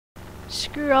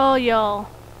Screw all y'all.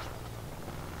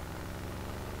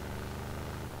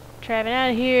 Driving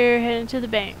out of here, heading to the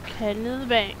bank. Heading to the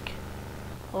bank.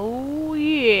 Oh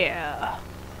yeah.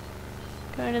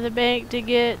 Going to the bank to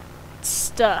get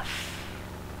stuff.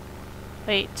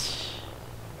 Wait.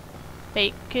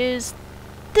 Bank is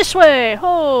this way!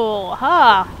 Ho!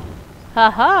 Ha!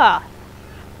 Ha ha!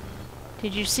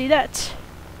 Did you see that?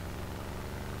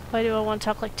 Why do I want to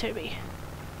talk like Toby?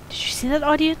 Did you see that,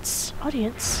 audience?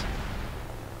 Audience?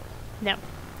 No.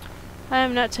 I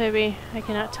am not Toby. I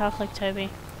cannot talk like Toby.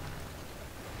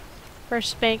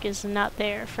 First bank is not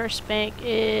there. First bank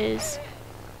is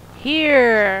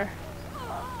here.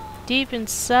 Deep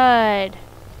inside.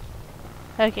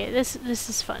 Okay, this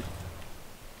is fun.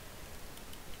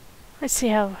 Let's see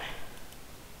how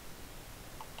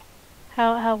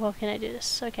well can I do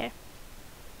this? Okay.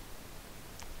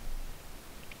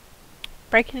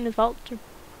 Breaking into the vault to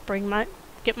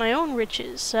get my own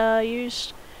riches.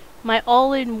 Used my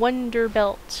all-in wonder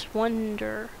belt.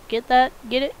 Wonder. Get that?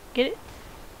 Get it? Get it?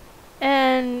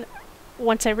 And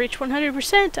once I reach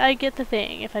 100%, I get the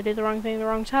thing. If I do the wrong thing at the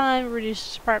wrong time, it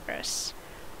reduces progress.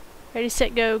 Ready,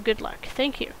 set, go. Good luck.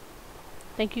 Thank you.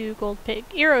 Thank you, Gold Pig.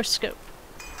 Aeroscope.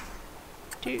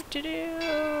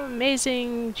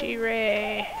 Amazing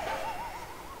G-Ray.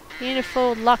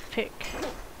 Unifold lockpick.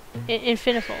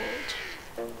 Infinifold.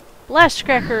 Blast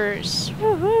crackers.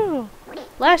 Woohoo!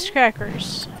 Blast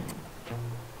crackers.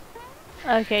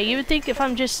 Okay, you would think if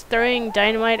I'm just throwing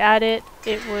dynamite at it,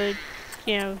 it would,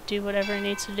 you know, do whatever it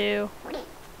needs to do.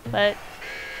 But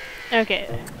okay,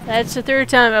 that's the third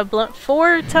time I've blown.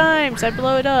 4 times I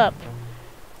blow it up.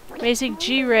 Amazing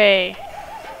G-Ray.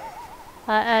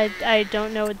 I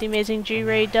don't know what the amazing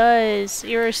G-Ray does.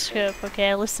 Aeroscope. Okay,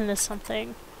 I listen to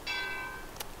something.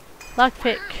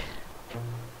 Lockpick.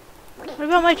 What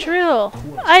about my drill?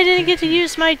 I didn't get to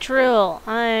use my drill.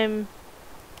 I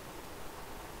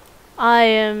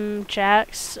am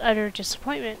Jack's utter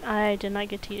disappointment. I did not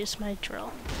get to use my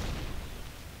drill.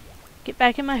 Get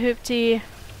back in my hoopty.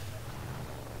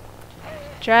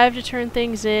 Drive to turn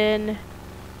things in.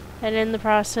 And in the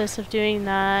process of doing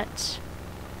that,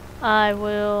 I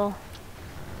will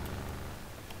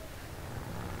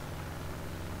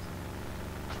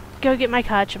go get my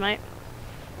Vegemite,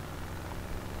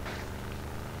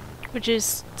 which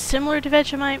is similar to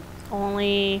Vegemite,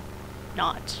 only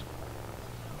not.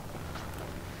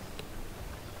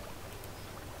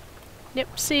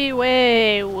 Yep, see,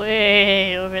 way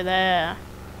over there.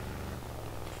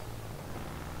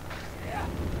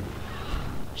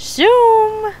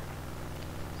 Zoom!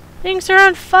 Things are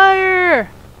on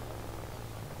fire!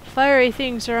 Fiery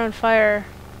things are on fire.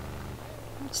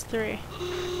 What's 3?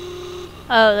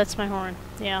 Oh, that's my horn.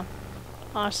 Yeah.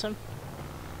 Awesome.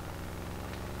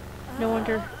 No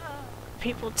wonder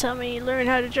people tell me learn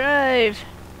how to drive.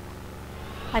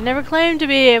 I never claimed to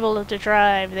be able to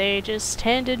drive. They just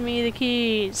handed me the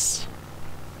keys.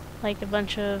 Like a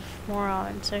bunch of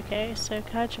morons. Okay, so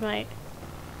Vegemite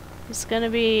is gonna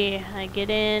be, I get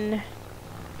in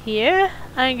here,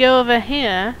 I go over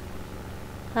here,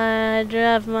 I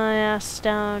drive my ass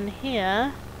down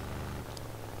here,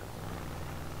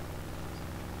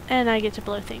 and I get to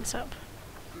blow things up.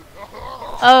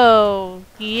 Oh,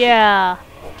 yeah.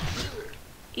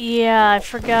 Yeah, I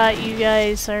forgot you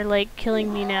guys are like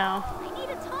killing me now. I need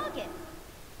a target.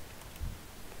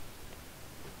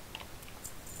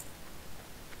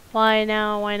 Why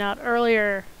now? Why not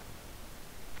earlier?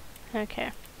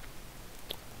 Okay.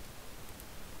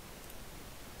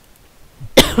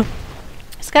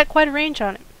 It's got quite a range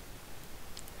on it,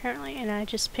 apparently, and I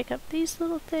just pick up these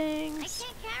little things. I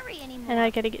can't carry anymore. And I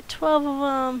gotta get 12 of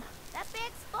them. That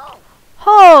bag's full.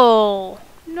 Oh!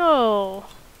 No!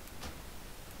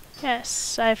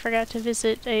 Yes, I forgot to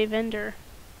visit a vendor.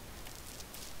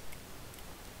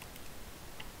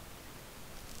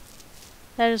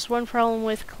 That is one problem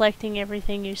with collecting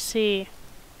everything you see.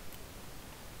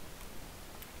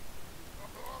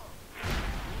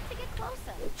 Need to get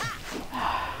closer.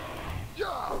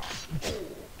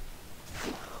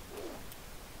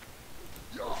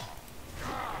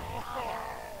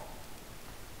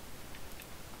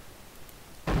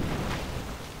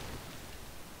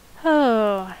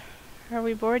 Oh, are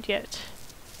we bored yet?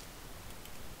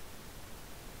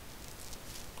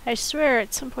 I swear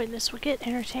at some point this will get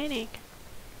entertaining.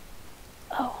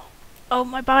 Oh. Oh,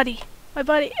 my body. My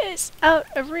body is out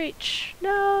of reach.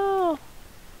 No!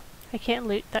 I can't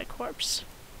loot that corpse.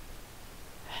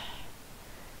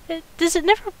 Does it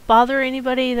never bother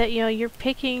anybody that, you know, you're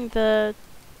picking the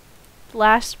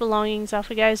last belongings off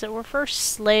of guys that were first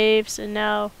slaves and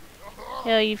now,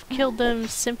 you know, you've killed them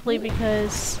simply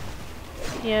because,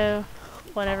 you know,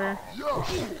 whatever.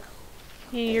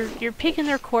 You're picking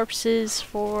their corpses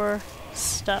for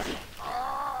stuff.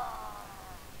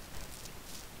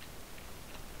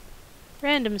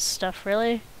 Random stuff,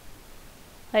 really.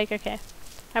 Like, okay.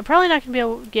 I'm probably not gonna be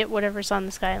able to get whatever's on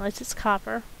this guy unless it's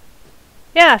copper.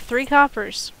 Yeah, 3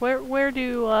 coppers. Where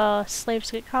do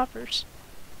slaves get coppers?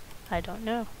 I don't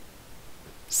know.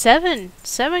 7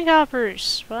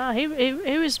 coppers. Wow, he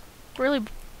was really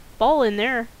balling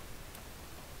there.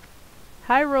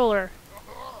 High roller.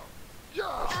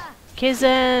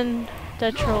 Kazan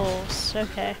Dutch rolls.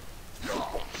 Okay.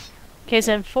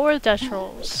 Kazan 4 Dutch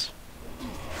rolls.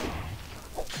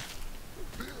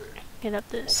 Get up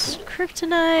this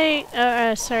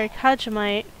kryptonite. Sorry,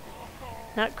 Kajamite.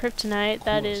 Not kryptonite.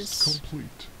 That is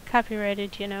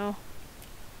copyrighted, you know.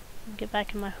 Get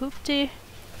back in my hoopty.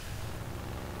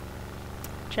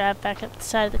 Drive back up the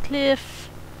side of the cliff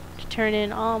to turn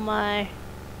in all my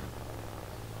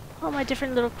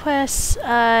different little quests.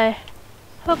 I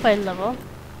hope I level.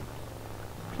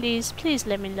 Please, please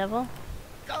let me level.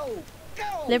 Go!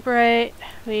 Liberate.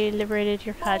 We liberated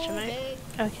your Kajamite.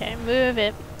 Okay, move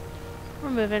it. We're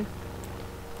moving.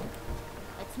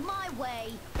 It's my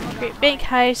way. Great bank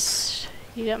heist.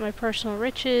 You got my personal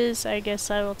riches. I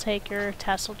guess I will take your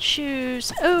tasseled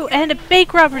shoes. Oh, and a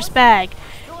bank robber's bag.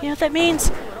 You know what that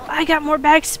means? I got more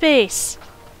bag space.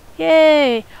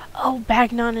 Yay! Oh,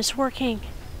 Bagnon is working.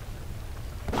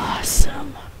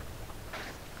 Awesome.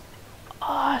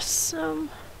 Awesome.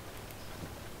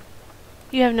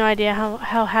 You have no idea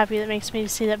how happy that makes me to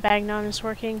see that Bagnon is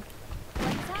working.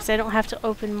 Because I don't have to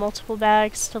open multiple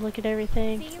bags to look at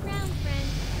everything. See you around, friend.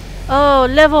 Oh,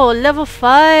 level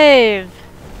 5.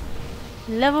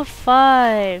 Level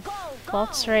 5.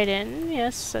 Waltz right in.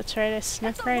 Yes, that's right. I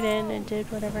snuck right in and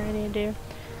did whatever I need to do.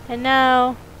 And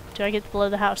now, do I get to blow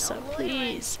the house up?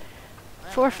 Please.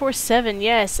 447.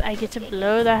 Yes, I get to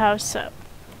blow the house up.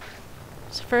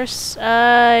 So first,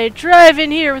 I drive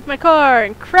in here with my car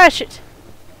and crash it.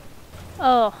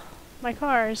 Oh, my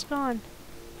car is gone.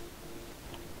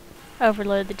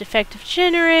 Overload the defective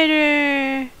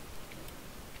generator.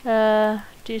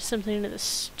 Do something to the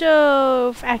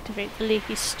stove. Activate the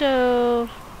leaky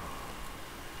stove.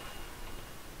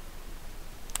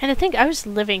 And I think I was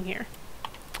living here.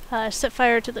 Set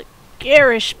fire to the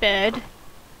garish bed.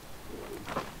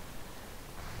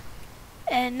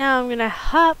 And now I'm gonna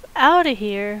hop out of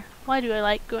here. Why do I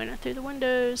like going through the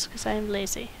windows? Because I am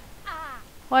lazy.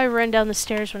 Why run down the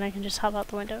stairs when I can just hop out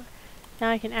the window?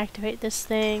 Now I can activate this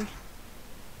thing.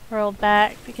 Roll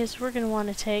back because we're gonna want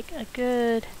to take a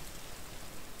good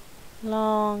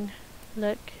long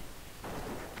look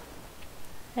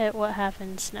at what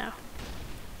happens now.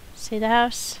 See the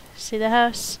house? See the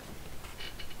house?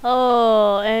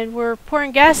 Oh, and we're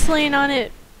pouring gasoline on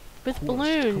it with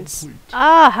balloons.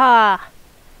 Aha!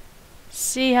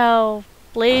 See how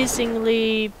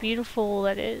blazingly beautiful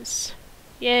that is.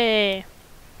 Yay.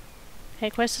 Okay,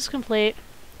 quest is complete.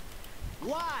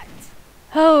 What?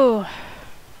 Oh.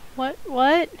 What?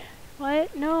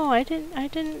 No, I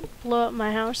didn't blow up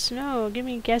my house. No, give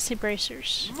me gassy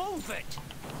bracers. Move it.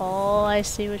 Oh, I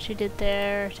see what you did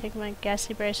there. Take my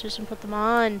gassy bracers and put them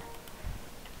on.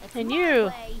 It's And my you.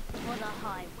 way or the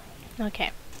highway.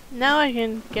 Okay. Now I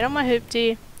can get on my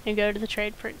hoopty and go to the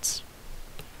trade prince.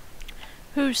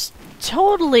 Who's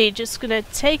totally just gonna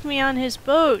take me on his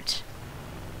boat.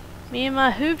 Me and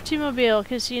my hoopty mobile,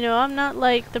 because, you know, I'm not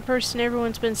like the person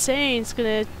everyone's been saying is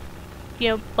gonna, you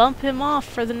know, bump him off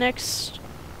for the next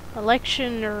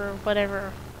election or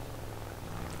whatever.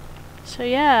 So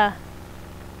yeah.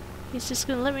 He's just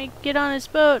gonna let me get on his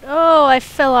boat. Oh, I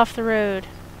fell off the road.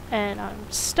 And I'm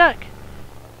stuck.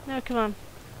 No, come on.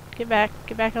 Get back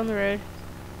on the road.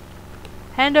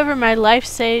 Hand over my life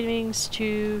savings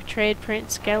to Trade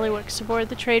Prince Gallywix aboard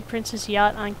the Trade Prince's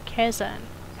yacht on Kazan.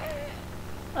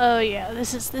 Oh yeah,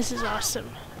 this is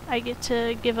awesome. I get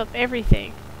to give up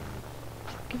everything.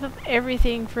 Give up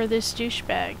everything for this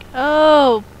douchebag.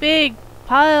 Oh, big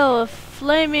pile of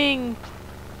flaming.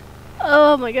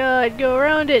 Oh my god, go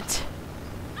around it.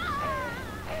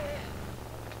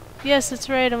 Yes, that's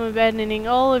right, I'm abandoning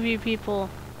all of you people.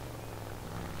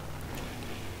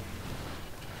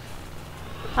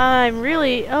 I'm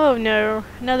really... Oh no,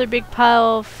 another big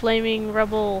pile of flaming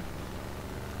rubble.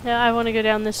 No, I want to go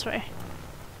down this way.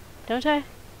 Don't I?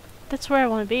 That's where I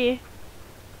want to be.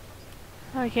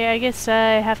 Okay, I guess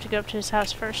I have to go up to his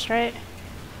house first, right?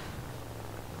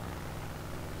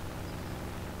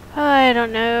 I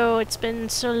don't know, it's been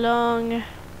so long.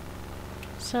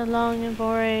 So long and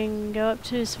boring. Go up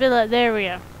to his villa. There we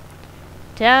go.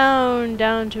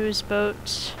 Down to his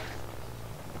boat.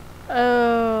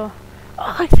 Oh.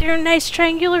 Oh, look, they're a nice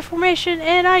triangular formation,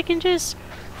 and I can just...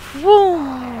 Whoom!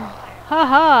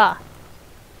 Haha!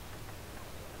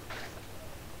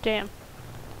 Damn.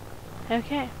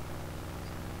 Okay.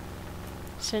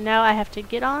 So now I have to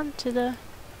get on to the...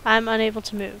 I'm unable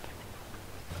to move.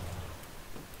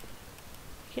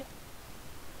 Okay.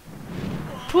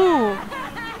 Boom!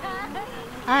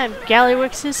 I'm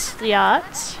Gallywix's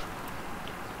yacht.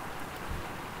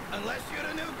 Unless you're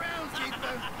the new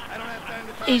groundskeeper, I don't have time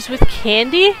to talk. He's with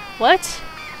Candy? What?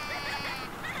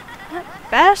 That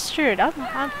bastard!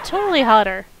 I'm totally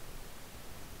hotter.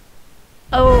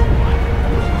 Oh.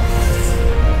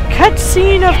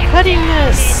 Cutscene of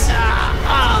cuttingness!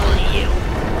 All you.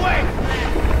 Wait.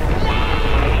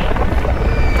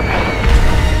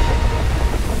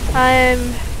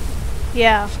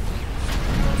 Yeah.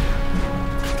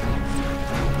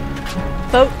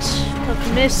 Boat of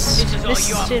mist, This is all mist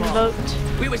your and fault. boat.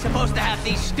 We were supposed to have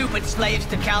these stupid slaves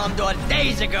to Kalimdor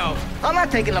days ago. I'm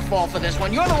not taking the fall for this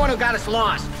one. You're the one who got us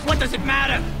lost. What does it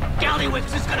matter?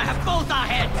 Gallywix is gonna have both our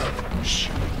heads. Shh.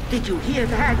 Did you hear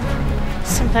that?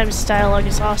 Sometimes dialogue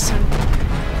is awesome.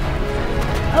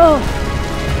 Oh!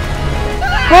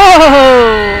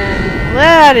 Whoa!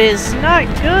 That is not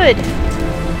good!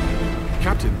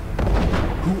 Captain,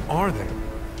 who are they?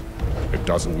 It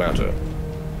doesn't matter.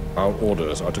 Our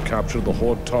orders are to capture the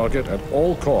Horde target at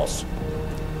all costs.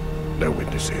 No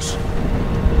witnesses.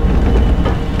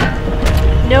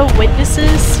 No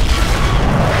witnesses?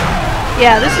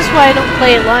 Yeah, this is why I don't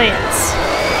play Alliance.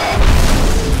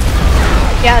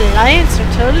 Yeah, Alliance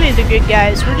are totally the good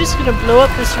guys. We're just gonna blow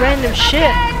up this random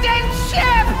ship.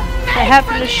 That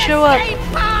happened to show up.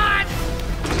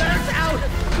 Let us out.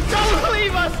 Don't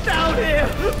leave us down here,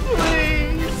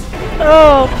 please.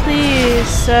 Oh,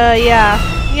 please. Yeah.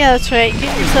 Yeah, that's right.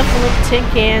 Get yourself a little tin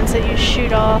cans that you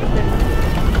shoot off and...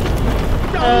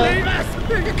 Don't leave us.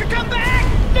 Come back.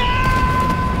 No.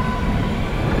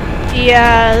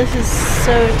 Yeah, this is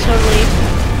so totally...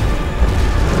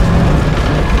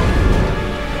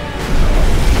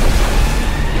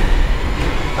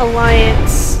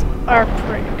 Alliance are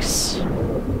pricks.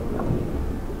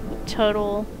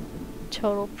 Total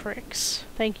pricks.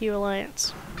 Thank you,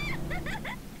 Alliance.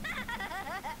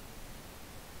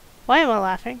 Why am I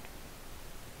laughing?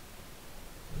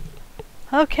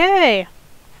 Okay.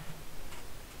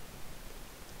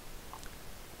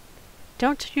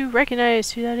 Don't you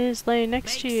recognize who that is laying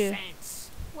next to you?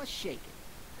 What's shaking?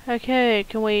 Okay,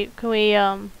 can we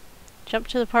jump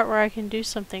to the part where I can do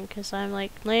something? Cause I'm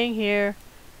like laying here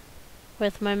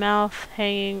with my mouth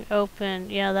hanging open.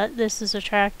 Yeah, this is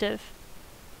attractive.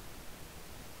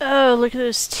 Oh, look at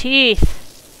those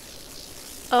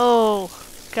teeth. Oh,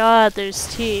 God, those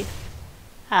teeth.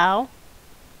 Ow.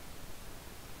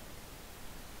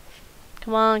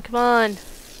 Come on, come on.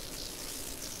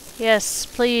 Yes,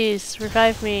 please,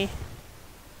 revive me.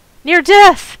 Near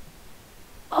death!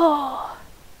 Oh.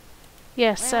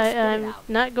 Yes, I'm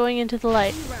not going into the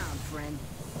light.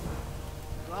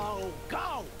 Go,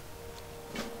 go.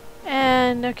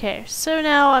 And, okay, so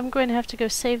now I'm going to have to go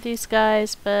save these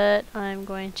guys, but I'm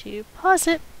going to pause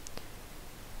it.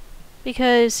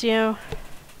 Because, you know...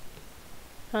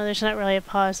 Well, there's not really a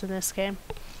pause in this game.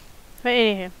 But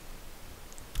anywho.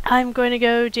 I'm going to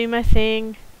go do my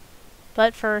thing.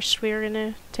 But first, we're going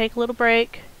to take a little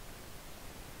break.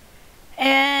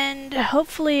 And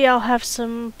hopefully I'll have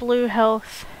some blue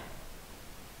health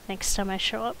next time I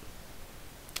show up.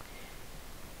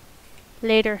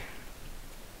 Later.